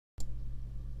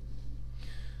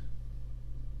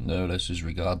Now this is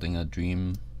regarding a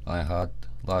dream I had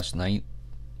last night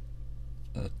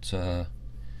that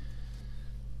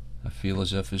I feel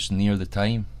as if it's near the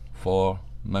time for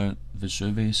Mount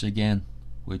Vesuvius again,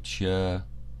 which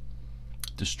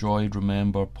destroyed,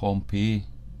 remember, Pompeii,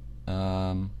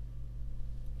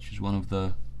 which is one of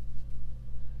the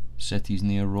cities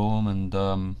near Rome,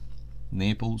 and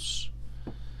Naples,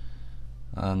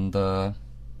 and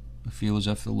I feel as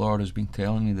if the Lord has been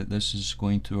telling me that this is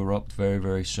going to erupt very,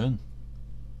 very soon.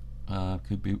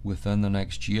 Could be within the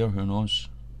next year, who knows.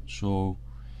 So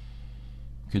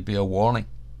could be a warning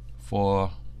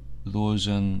for those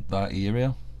in that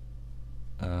area.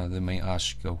 They might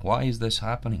ask, why is this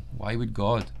happening? Why would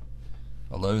God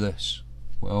allow this?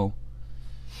 Well,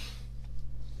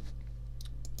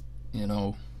 you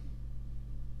know,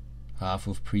 half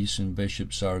of priests and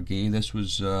bishops are gay. This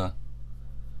was a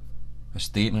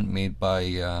statement made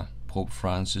by Pope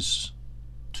Francis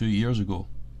 2 years ago,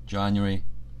 January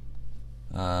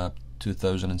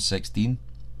 2016,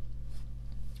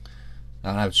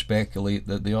 and I would speculate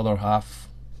that the other half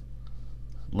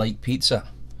like pizza,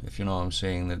 if you know what I'm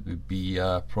saying, that would be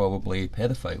probably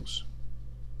pedophiles.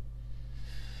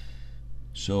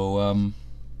 So you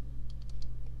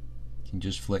can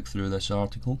just flick through this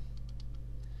article.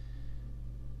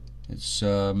 It's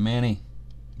many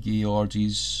gay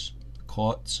orgies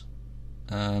caught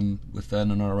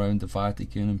within and around the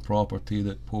Vatican and property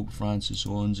that Pope Francis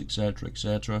owns, etc.,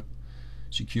 etc.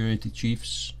 Security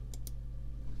chiefs.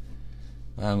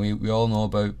 We all know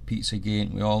about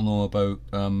Pizzagate. We all know about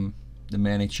the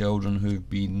many children who've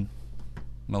been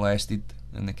molested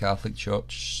in the Catholic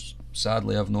Church.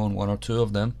 Sadly, I've known one or two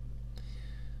of them.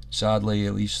 Sadly,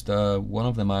 at least one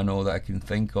of them I know that I can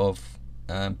think of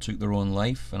took their own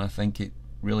life, and I think it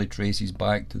really traces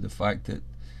back to the fact that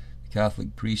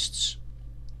Catholic priests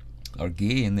are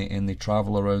gay, and they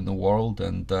travel around the world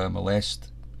and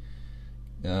molest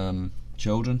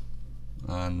children,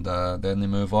 and then they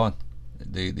move on.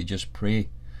 They just prey.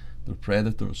 They're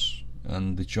predators,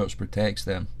 and the church protects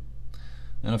them.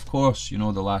 And of course, you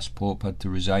know, the last pope had to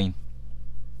resign,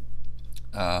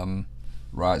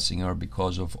 Ratzinger,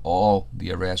 because of all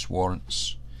the arrest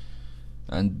warrants.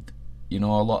 And you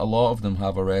know, a lot of them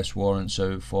have arrest warrants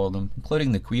out for them,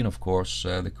 including the Queen, of course.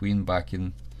 The Queen, back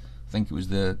in, I think it was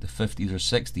the 50s or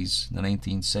 60s, the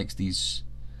 1960s,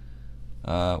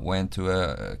 went to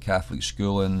a Catholic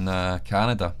school in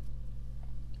Canada,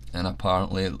 and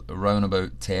apparently around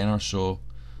about 10 or so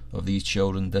of these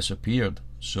children disappeared.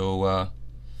 So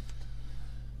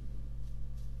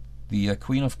the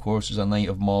Queen, of course, is a Knight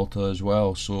of Malta as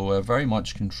well, so very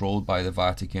much controlled by the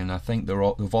Vatican. I think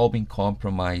they've all been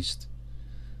compromised,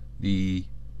 the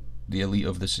elite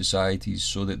of the societies,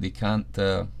 so that they can't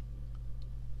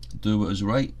do what is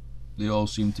right. They all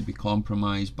seem to be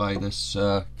compromised by this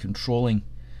controlling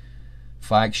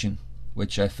faction,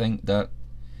 which I think that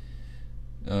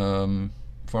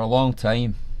for a long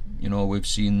time, you know, we've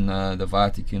seen the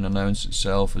Vatican announce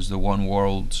itself as the one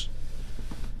world,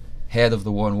 head of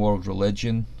the one world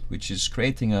religion, which is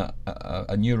creating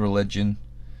a new religion,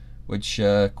 which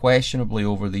questionably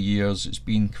over the years it's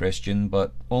been Christian,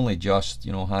 but only just,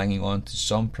 you know, hanging on to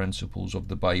some principles of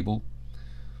the Bible,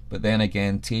 but then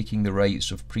again taking the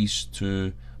rights of priests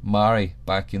to marry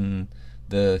back in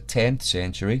the 10th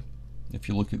century, if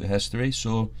you look at the history.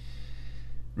 So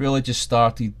really just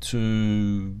started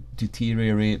to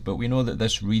deteriorate. But we know that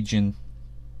this region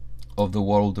of the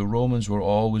world, the Romans were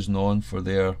always known for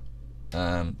their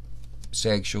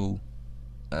sexual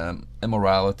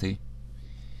immorality,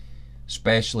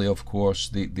 especially, of course,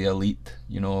 the elite.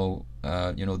 You know,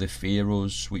 the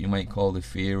pharaohs, what you might call the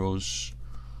pharaohs,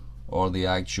 or the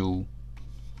actual,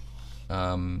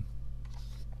 the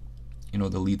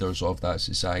leaders of that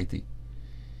society.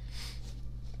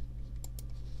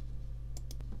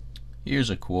 Here's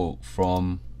a quote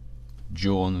from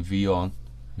Joan Vion,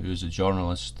 who is a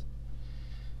journalist,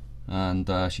 and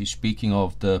she's speaking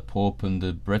of the Pope and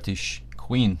the British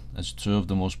Queen as two of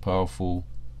the most powerful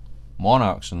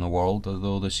monarchs in the world.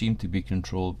 Although they seem to be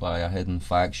controlled by a hidden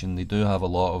faction, they do have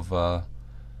own a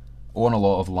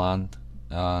lot of land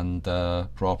and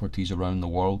properties around the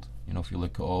world. You know, if you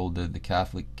look at all the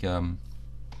Catholic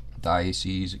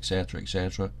dioceses, etc.,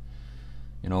 etc.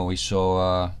 You know, we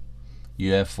saw a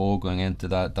UFO going into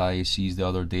that diocese the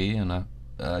other day, and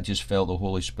I just felt the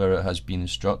Holy Spirit has been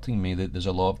instructing me that there's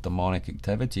a lot of demonic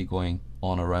activity going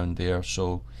on around there.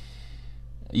 So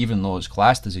even though it's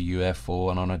classed as a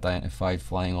UFO, an unidentified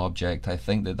flying object, I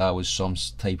think that was some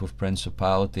type of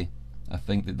principality. I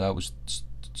think that was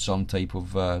some type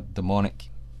of demonic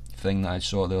thing that I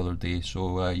saw the other day.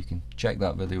 So you can check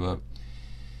that video out.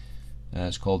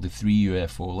 It's called the 3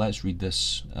 UFO. Let's read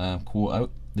this quote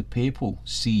out. The papal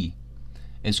see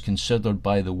is considered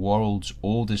by the world's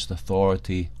oldest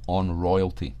authority on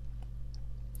royalty,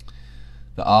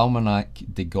 the Almanac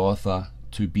de Gotha,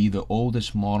 to be the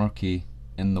oldest monarchy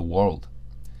in the world.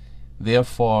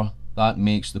 Therefore, that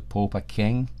makes the Pope a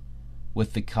king,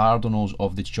 with the cardinals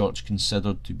of the Church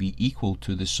considered to be equal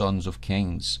to the sons of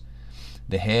kings,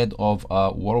 the head of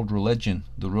a world religion,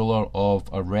 the ruler of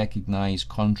a recognized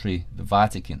country, the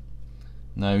Vatican.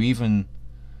 Now, even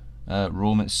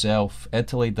Rome itself,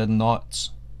 Italy did not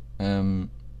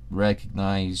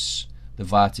recognize the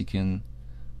Vatican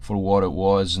for what it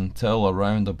was until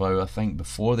around about, I think,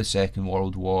 before the Second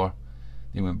World War.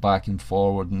 They went back and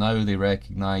forward. Now they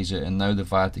recognize it, and now the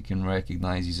Vatican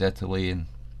recognizes Italy, and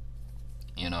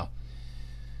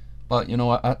But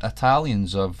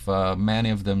Italians many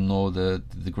of them know the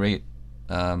great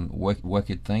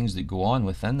wicked things that go on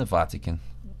within the Vatican.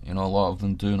 A lot of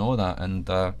them do know that, and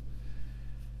the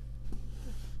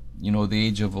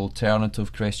age of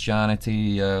alternative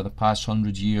Christianity, the past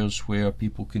 100 years, where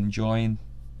people can join.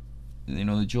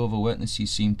 The Jehovah's Witnesses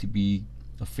seem to be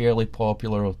a fairly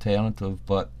popular alternative,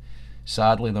 but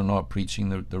sadly they're not preaching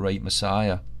the right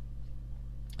Messiah,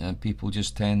 and people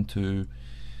just tend to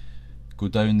go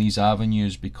down these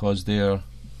avenues because they're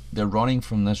running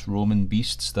from this Roman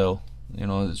beast still.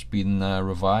 It's been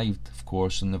revived, of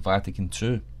course, in the Vatican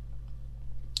too.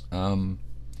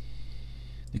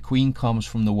 The Queen comes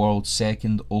from the world's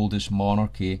second oldest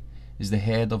monarchy, is the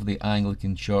head of the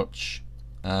Anglican Church,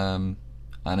 and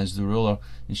is the ruler.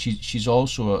 And she's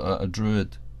also a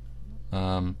Druid,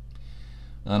 and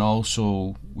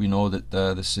also we know that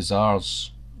the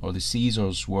Caesars, or the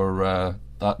Caesars, were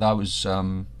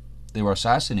they were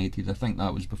assassinated. I think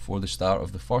that was before the start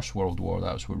of the First World War.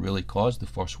 That's what really caused the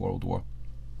First World War.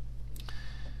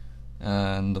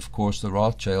 And of course the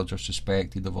Rothschilds are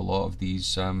suspected of a lot of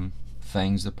these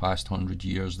things the past 100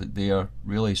 years, that they are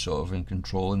really sort of in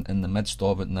control in the midst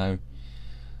of it now.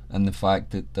 And the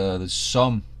fact that there's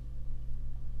some,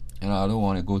 I don't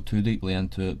want to go too deeply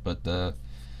into it, but there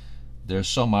are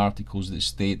some articles that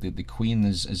state that the Queen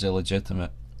is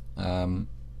illegitimate. Now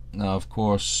of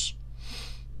course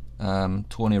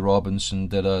Tony Robinson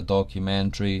did a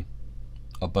documentary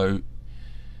about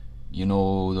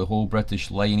the whole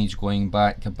British lineage going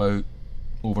back about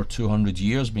over 200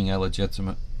 years being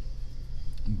illegitimate.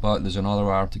 But there's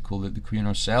another article that the Queen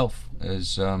herself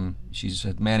is she's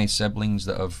had many siblings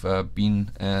that have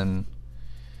been in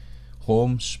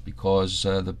homes because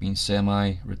they've been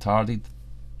semi-retarded,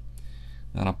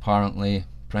 and apparently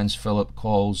Prince Philip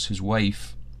calls his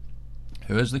wife,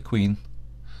 who is the Queen,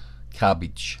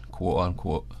 cabbage, quote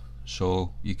unquote.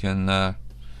 So you can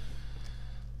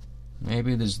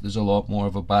maybe there's a lot more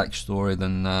of a backstory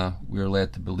than we're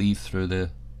led to believe through the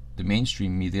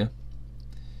mainstream media.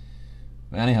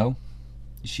 But anyhow,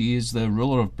 she is the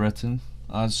ruler of Britain,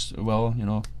 as well,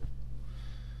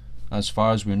 as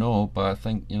far as we know. But I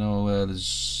think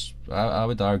there's I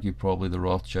would argue probably the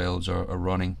Rothschilds are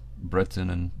running Britain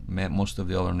and most of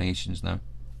the other nations now.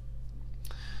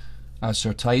 As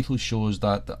her title shows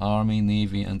that the Army,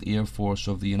 Navy and Air Force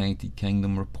of the United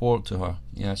Kingdom report to her.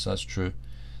 Yes, that's true.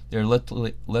 They're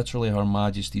literally Her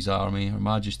Majesty's Army, Her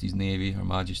Majesty's Navy, Her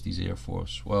Majesty's Air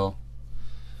Force. Well,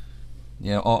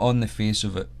 yeah, on the face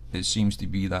of it, it seems to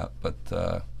be that,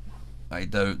 but I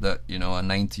doubt that, a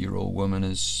 90-year-old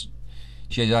woman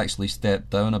she has actually stepped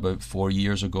down about 4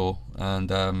 years ago,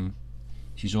 and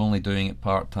she's only doing it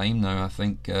part-time now. I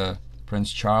think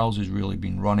Prince Charles has really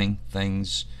been running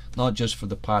things, not just for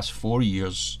the past 4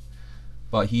 years,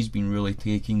 but he's been really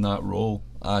taking that role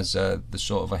as the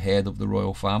sort of a head of the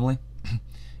royal family,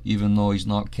 even though he's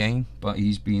not king. But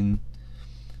he's been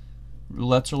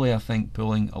literally, I think,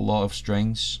 pulling a lot of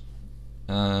strings,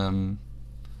 advising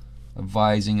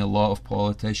a lot of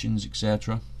politicians,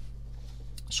 etc.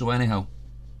 So anyhow,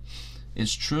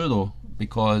 it's true though,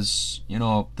 because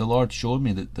the Lord showed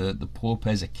me that the Pope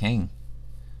is a king.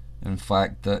 In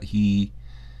fact, that he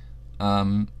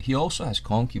also has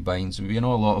concubines. A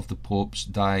lot of the popes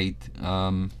died,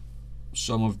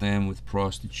 some of them with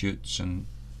prostitutes and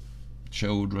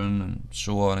children and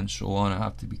so on and so on. It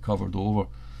have to be covered over.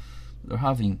 They're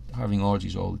having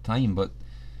orgies all the time. But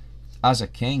as a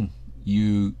king,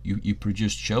 you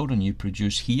produce children, you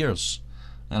produce heirs,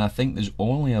 and I think there's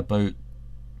only about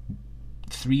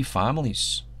 3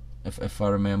 families, if I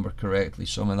remember correctly.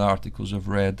 Some of the articles I've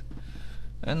read,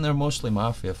 and they're mostly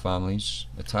mafia families,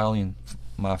 Italian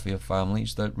mafia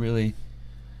families, that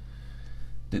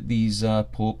these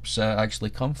popes actually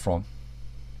come from.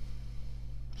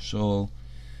 So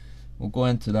we'll go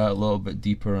into that a little bit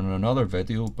deeper in another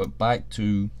video. But back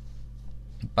to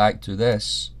back to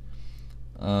this,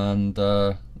 and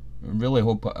really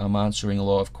hope I'm answering a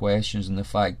lot of questions, and the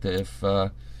fact that if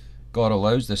God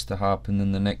allows this to happen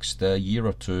in the next year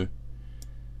or two,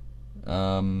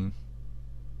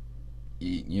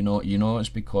 you know it's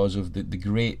because of the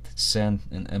great sin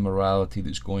and immorality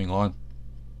that's going on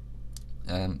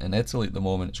in Italy at the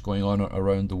moment. It's going on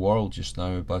around the world just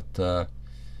now, but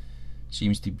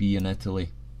seems to be in Italy.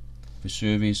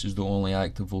 Vesuvius is the only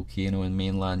active volcano in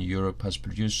mainland Europe, has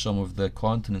produced some of the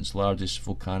continent's largest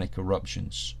volcanic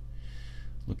eruptions.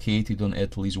 Located on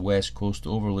Italy's west coast,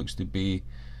 overlooks the bay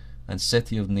and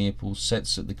city of Naples,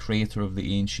 sits at the crater of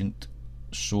the ancient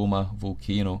Soma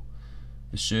volcano.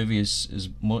 Vesuvius is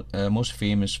most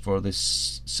famous for the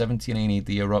 79 AD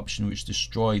eruption which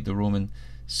destroyed the Roman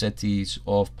cities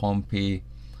of Pompeii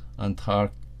and I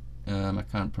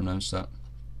can't pronounce that,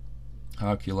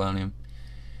 Herculaneum.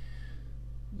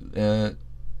 Though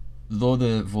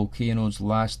the volcano's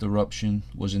last eruption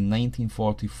was in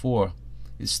 1944,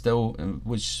 it still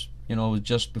was, was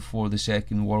just before the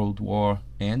Second World War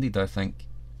ended, I think.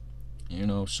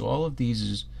 So all of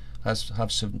these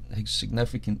have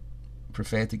significant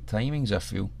prophetic timings, I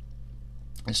feel.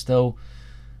 It still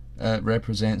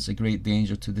represents a great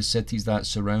danger to the cities that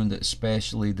surround it,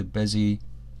 especially the busy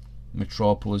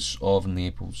metropolis of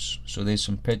Naples. So there's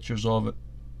some pictures of it.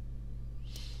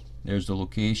 There's the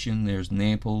location, there's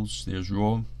Naples, there's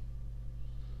Rome.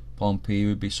 Pompeii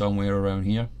would be somewhere around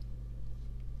here.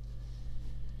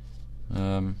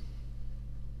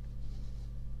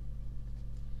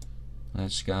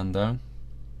 Let's scan down.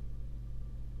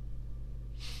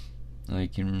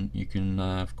 You can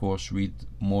of course read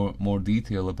more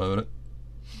detail about it.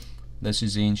 This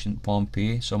is ancient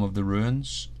Pompeii, some of the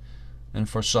ruins. And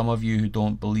for some of you who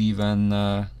don't believe in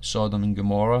Sodom and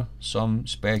Gomorrah, some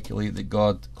speculate that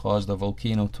God caused a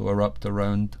volcano to erupt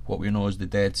around what we know as the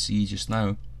Dead Sea just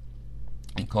now,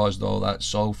 and caused all that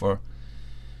sulfur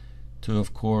to,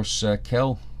 of course,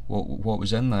 kill what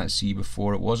was in that sea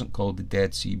before. It wasn't called the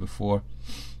Dead Sea before,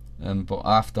 but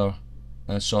after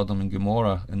Sodom and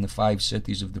Gomorrah and the 5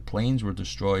 cities of the plains were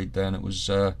destroyed, then it was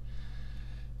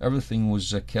everything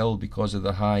was killed because of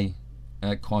the high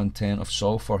content of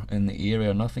sulfur in the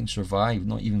area. Nothing survived,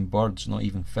 not even birds, not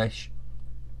even fish,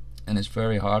 and it's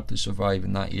very hard to survive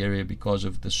in that area because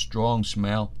of the strong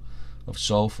smell of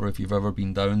sulfur. If you've ever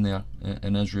been down there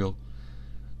in Israel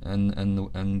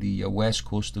and the west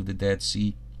coast of the Dead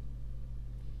Sea,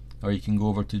 or you can go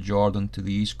over to Jordan to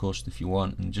the east coast if you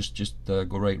want, and just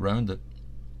go right round it.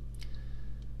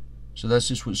 So this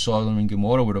is what Sodom and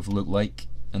Gomorrah would have looked like,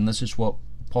 and this is what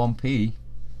Pompeii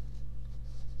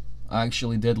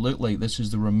actually did look like. This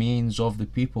is the remains of the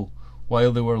people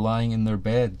while they were lying in their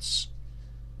beds.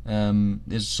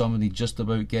 There's somebody just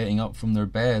about getting up from their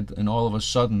bed, and all of a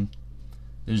sudden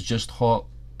there's just hot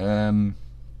ash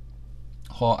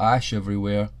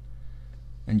everywhere,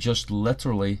 and just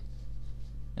literally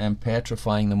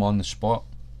petrifying them on the spot.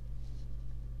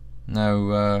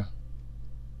 Now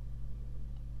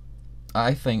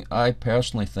I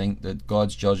personally think that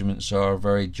God's judgments are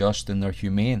very just and they're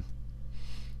humane.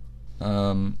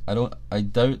 I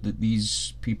doubt that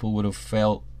these people would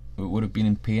have been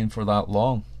in pain for that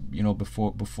long,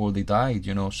 before they died,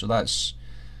 so that's,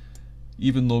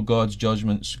 even though God's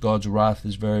judgments, God's wrath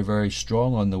is very, very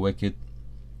strong on the wicked,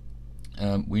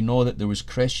 we know that there was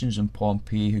Christians in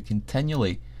Pompeii who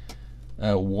continually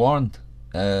warned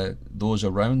those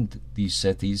around these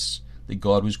cities that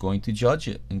God was going to judge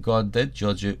it, and God did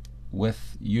judge it,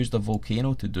 used a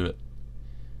volcano to do it,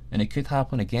 and it could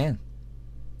happen again.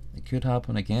 It could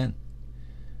happen again.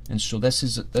 And so this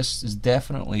is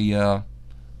definitely an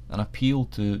appeal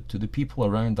to the people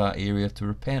around that area to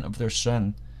repent of their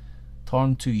sin,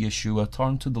 turn to Yeshua,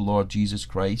 turn to the Lord Jesus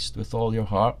Christ with all your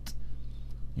heart.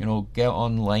 Get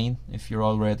online if you're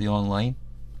already online.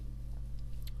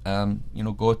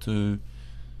 Go to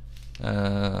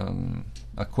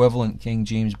equivalent King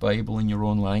James Bible in your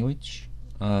own language,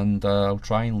 and I'll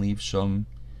try and leave some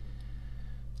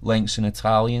links in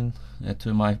Italian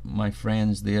to my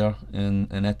friends there in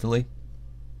Italy,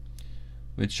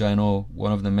 which I know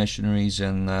one of the missionaries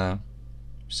in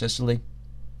Sicily,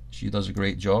 she does a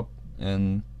great job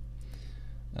in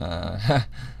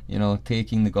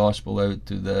taking the gospel out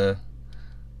to the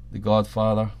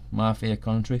Godfather Mafia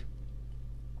country.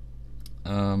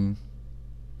 But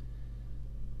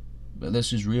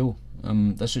this is real.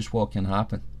 This is what can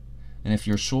happen, and if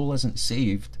your soul isn't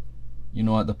saved,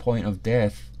 at the point of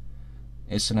death,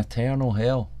 it's an eternal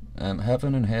hell.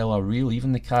 Heaven and hell are real.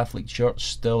 Even the Catholic Church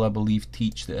still, I believe,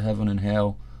 teach that heaven and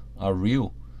hell are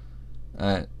real.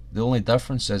 The only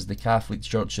difference is the Catholic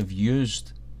Church have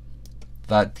used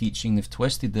that teaching, they've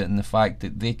twisted it in the fact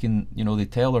that they can, they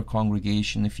tell their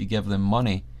congregation if you give them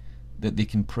money that they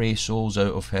can pray souls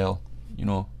out of hell.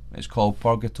 It's called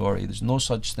purgatory. There's no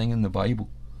such thing in the Bible,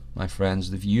 my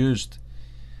friends. They've used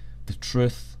the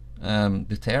truth,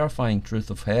 the terrifying truth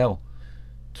of hell,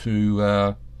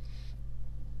 to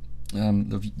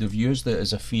they've used it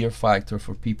as a fear factor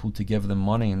for people to give them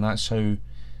money, and that's how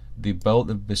they built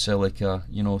the basilica,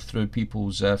 through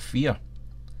people's fear.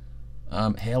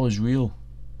 Hell is real.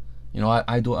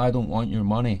 I don't want your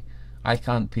money. I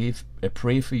can't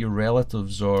pray for your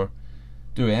relatives or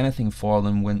do anything for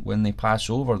them when they pass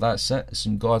over. That's it. It's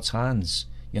in God's hands.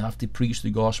 You have to preach the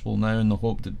gospel now in the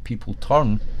hope that people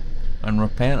turn and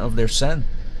repent of their sin.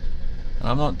 And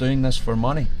I'm not doing this for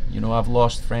money. I've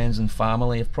lost friends and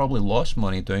family. I've probably lost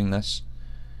money doing this.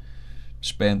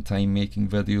 Spent time making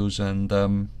videos,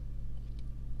 and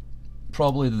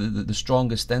probably the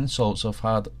strongest insults I've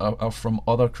had are from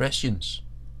other Christians.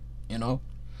 And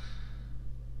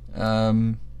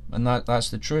that's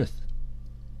the truth.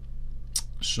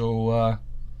 So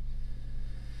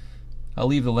I'll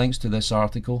leave the links to this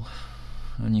article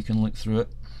and you can look through it.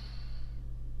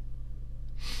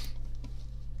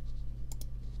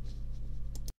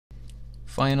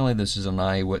 Finally, this is an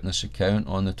eyewitness account.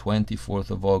 On the 24th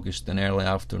of August in early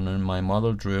afternoon, my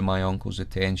mother drew my uncle's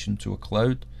attention to a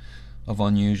cloud of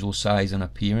unusual size and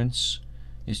appearance.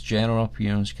 Its general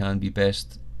appearance can be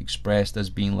best expressed as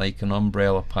being like an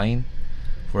umbrella pine,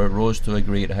 for it rose to a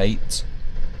great height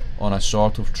on a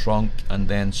sort of trunk and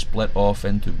then split off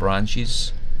into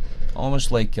branches,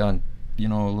 almost like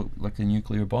like a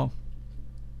nuclear bomb.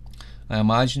 I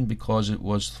imagine because it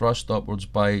was thrust upwards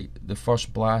by the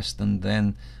first blast and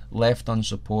then left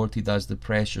unsupported as the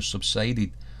pressure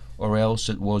subsided, or else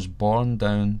it was borne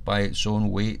down by its own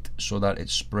weight so that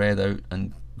it spread out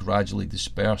and gradually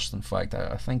dispersed. In fact,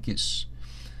 I think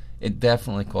it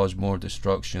definitely caused more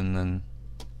destruction than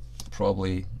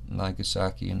probably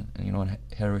Nagasaki and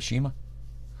Hiroshima.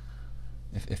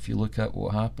 If you look at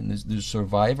what happened, there's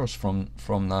survivors from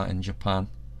that in Japan,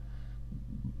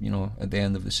 at the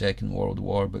end of the Second World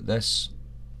War. But this,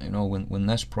 when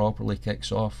this properly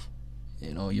kicks off,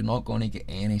 you're not going to get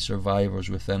any survivors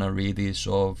within a radius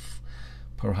of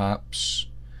perhaps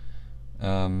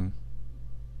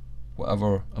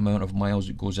whatever amount of miles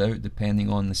it goes out, depending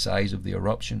on the size of the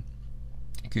eruption.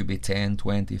 It could be 10,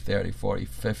 20, 30, 40,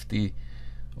 50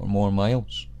 or more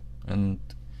miles. And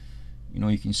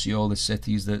you can see all the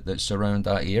cities that surround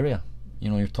that area.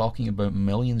 You're talking about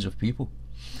millions of people.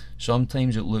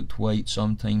 Sometimes it looked white,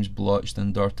 sometimes blotched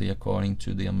and dirty, according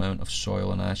to the amount of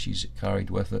soil and ashes it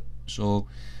carried with it. So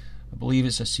I believe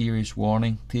it's a serious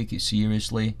warning. Take it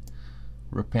seriously.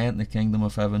 Repent, the kingdom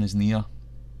of heaven is near.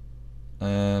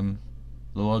 The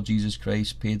Lord Jesus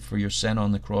Christ paid for your sin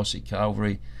on the cross at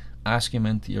Calvary. Ask Him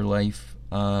into your life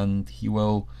and He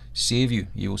will save you.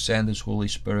 He will send His Holy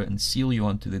Spirit and seal you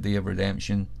unto the day of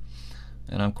redemption.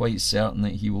 And I'm quite certain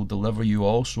that He will deliver you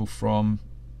also from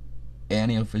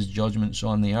any of His judgments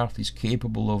on the earth. He's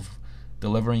capable of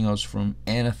delivering us from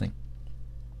anything,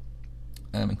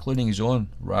 including His own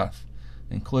wrath,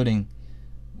 including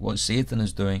what Satan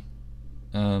is doing,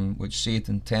 which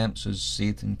Satan tempts us.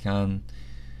 Satan can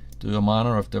do a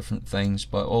manner of different things,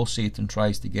 but all Satan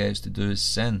tries to get us to do is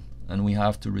sin, and we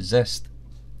have to resist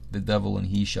the devil and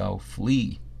he shall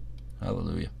flee.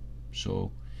 Hallelujah.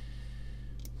 So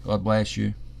God bless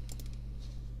you.